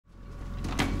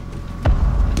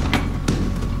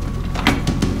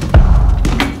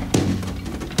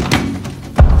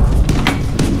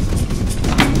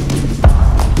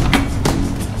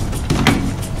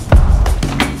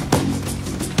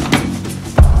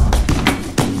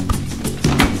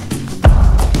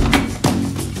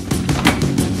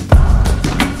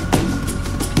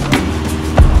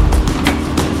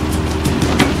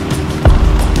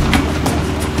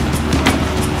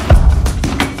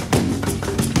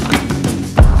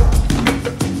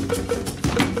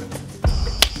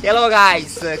Hello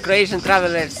guys, Croatian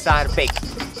travelers are back.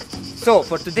 So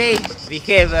for today we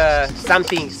have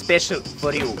something special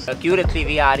for you. Currently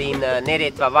we are in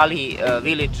Neretva Valley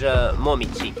village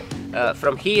Momići.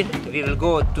 From here we will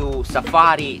go to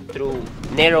safari through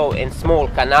narrow and small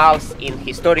canals in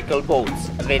historical boats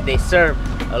where they serve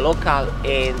local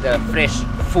and fresh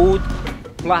food,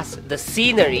 plus the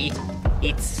scenery,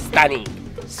 it's stunning.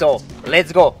 So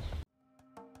let's go!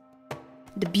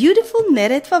 The beautiful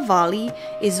Neretva Valley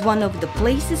is one of the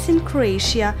places in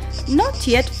Croatia not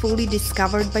yet fully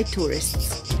discovered by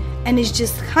tourists and is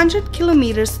just 100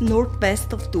 kilometers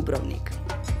northwest of Dubrovnik.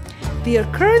 We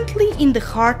are currently in the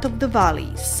heart of the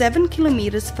valley, 7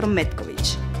 kilometers from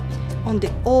Metković, on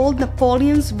the old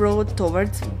Napoleon's road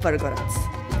towards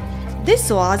Vrgorac. This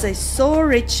oasis is so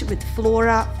rich with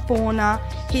flora, fauna,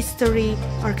 history,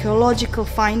 archaeological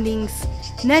findings,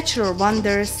 natural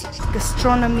wonders,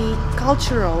 gastronomy,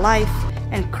 cultural life,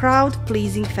 and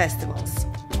crowd-pleasing festivals.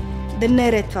 The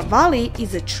Neretva Valley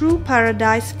is a true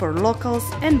paradise for locals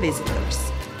and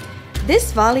visitors.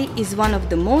 This valley is one of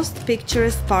the most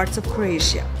picturesque parts of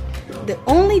Croatia, the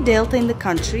only delta in the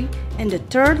country and the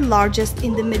third largest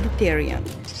in the Mediterranean,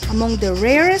 among the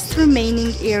rarest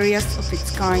remaining areas of its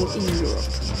kind in Europe.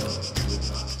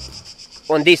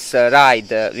 On this ride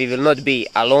we will not be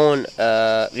alone,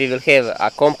 we will have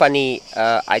a company.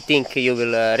 I think you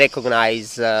will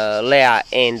recognize Lea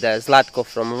and Zlatko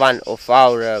from one of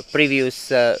our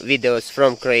previous videos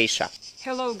from Croatia.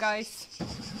 Hello guys!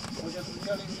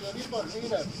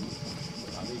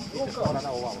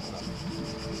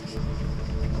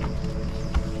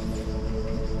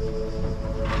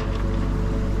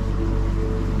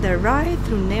 The ride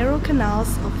through narrow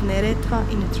canals of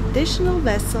Neretva in a traditional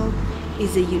vessel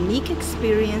is a unique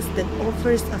experience that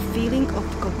offers a feeling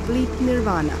of complete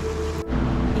nirvana.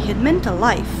 It had meant a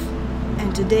life,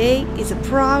 and today is a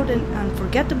proud and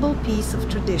unforgettable piece of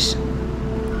tradition.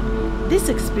 This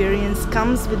experience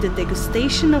comes with the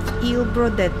degustation of eel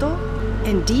brodetto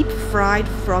and deep-fried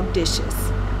frog dishes.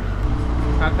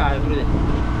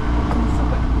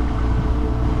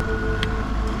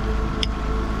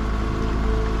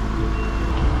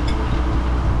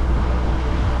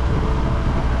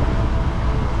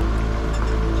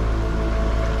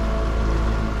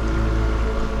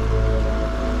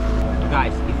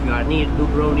 Guys, if you are near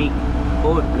Dubrovnik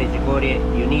or Međugorje,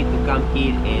 you need to come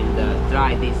here and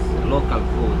try this local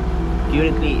food.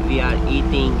 Currently we are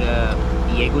eating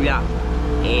jegulja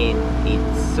and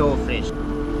it's so fresh.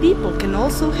 People can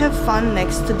also have fun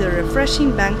next to the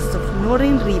refreshing banks of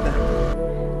Norin River,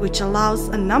 which allows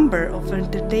a number of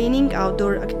entertaining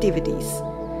outdoor activities,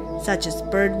 such as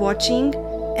bird watching,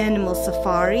 animal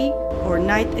safari, or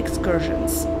night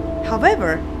excursions.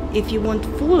 However, if you want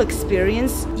full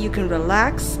experience, you can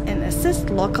relax and assist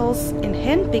locals in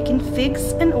hand-picking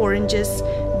figs and oranges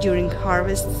during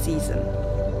harvest season.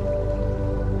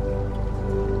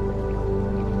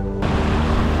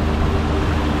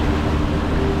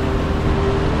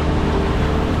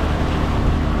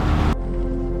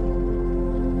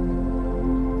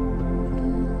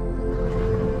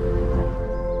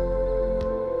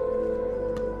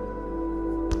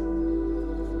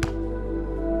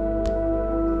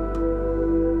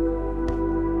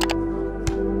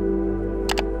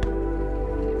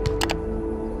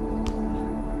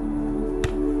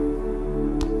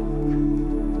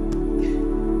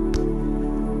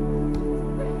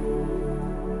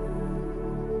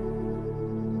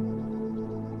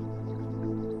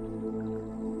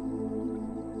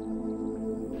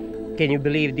 Can you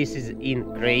believe this is in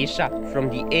Croatia? From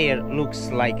the air looks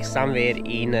like somewhere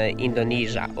in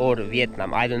Indonesia or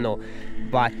Vietnam, I don't know,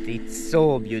 but it's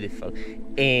so beautiful.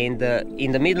 And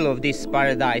in the middle of this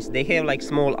paradise they have like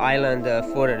small island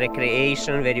for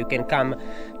recreation where you can come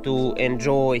to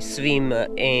enjoy, swim,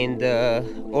 and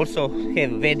also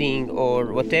have wedding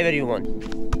or whatever you want.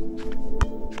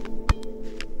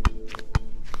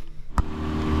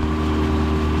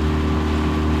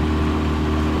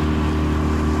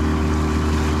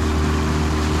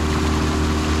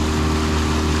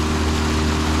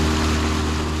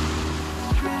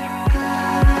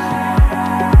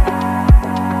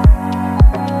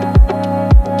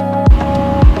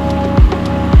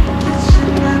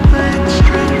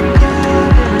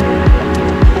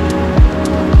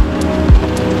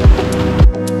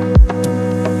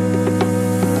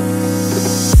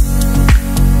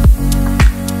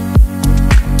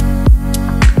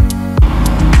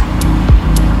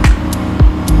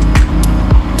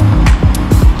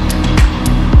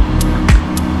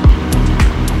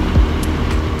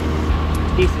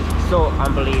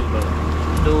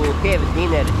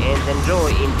 dinner and enjoy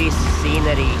in this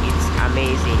scenery. It's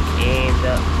amazing, and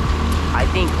I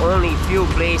think only few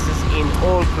places in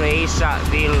all Croatia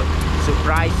will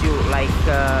surprise you like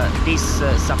this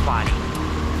safari.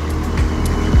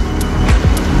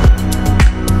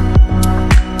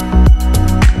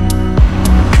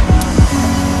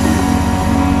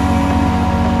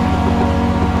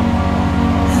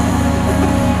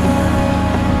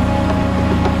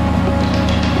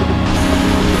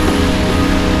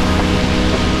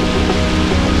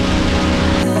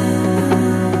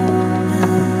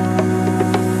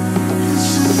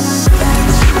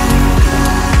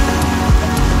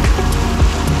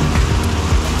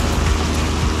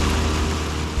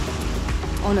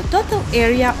 On a total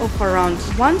area of around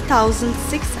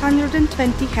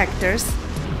 1,620 hectares,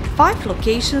 5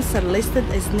 locations are listed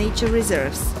as nature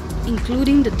reserves,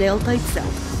 including the delta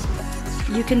itself.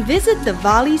 You can visit the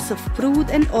valleys of Prud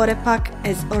and Orepak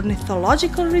as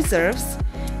ornithological reserves,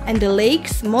 and the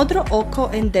lakes Modro Oko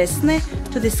and Desne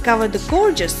to discover the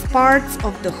gorgeous parts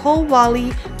of the whole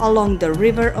valley along the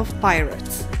River of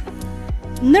Pirates.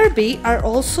 Nearby are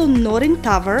also Norin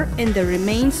Tower and the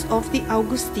remains of the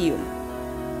Augusteum,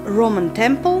 Roman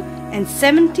temple, and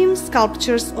 17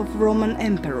 sculptures of Roman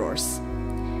emperors.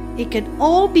 It can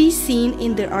all be seen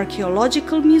in the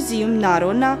Archaeological Museum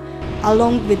Narona,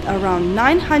 along with around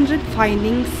 900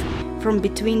 findings from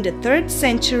between the 3rd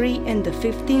century and the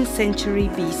 15th century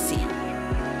BC.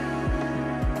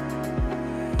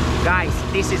 Guys,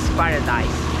 this is paradise,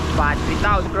 but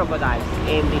without crocodiles,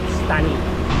 and it's stunning.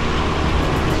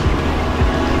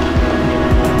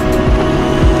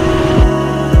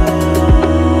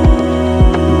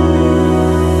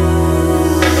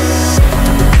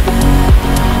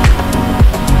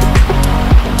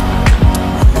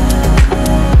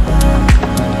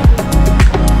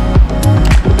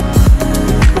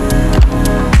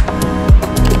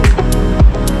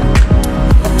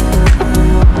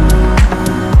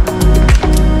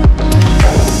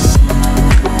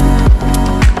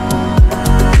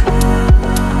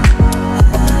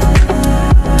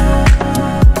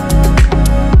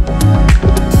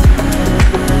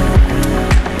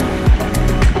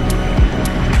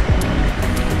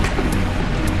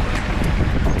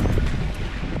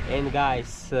 And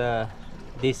guys,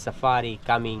 this safari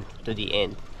coming to the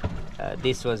end.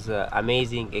 This was an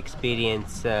amazing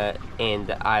experience,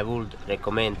 and I would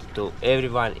recommend to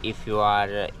everyone if you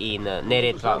are in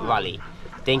Neretva Valley.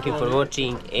 Thank you for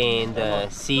watching,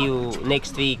 and see you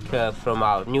next week from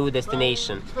our new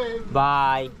destination.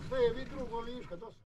 Bye!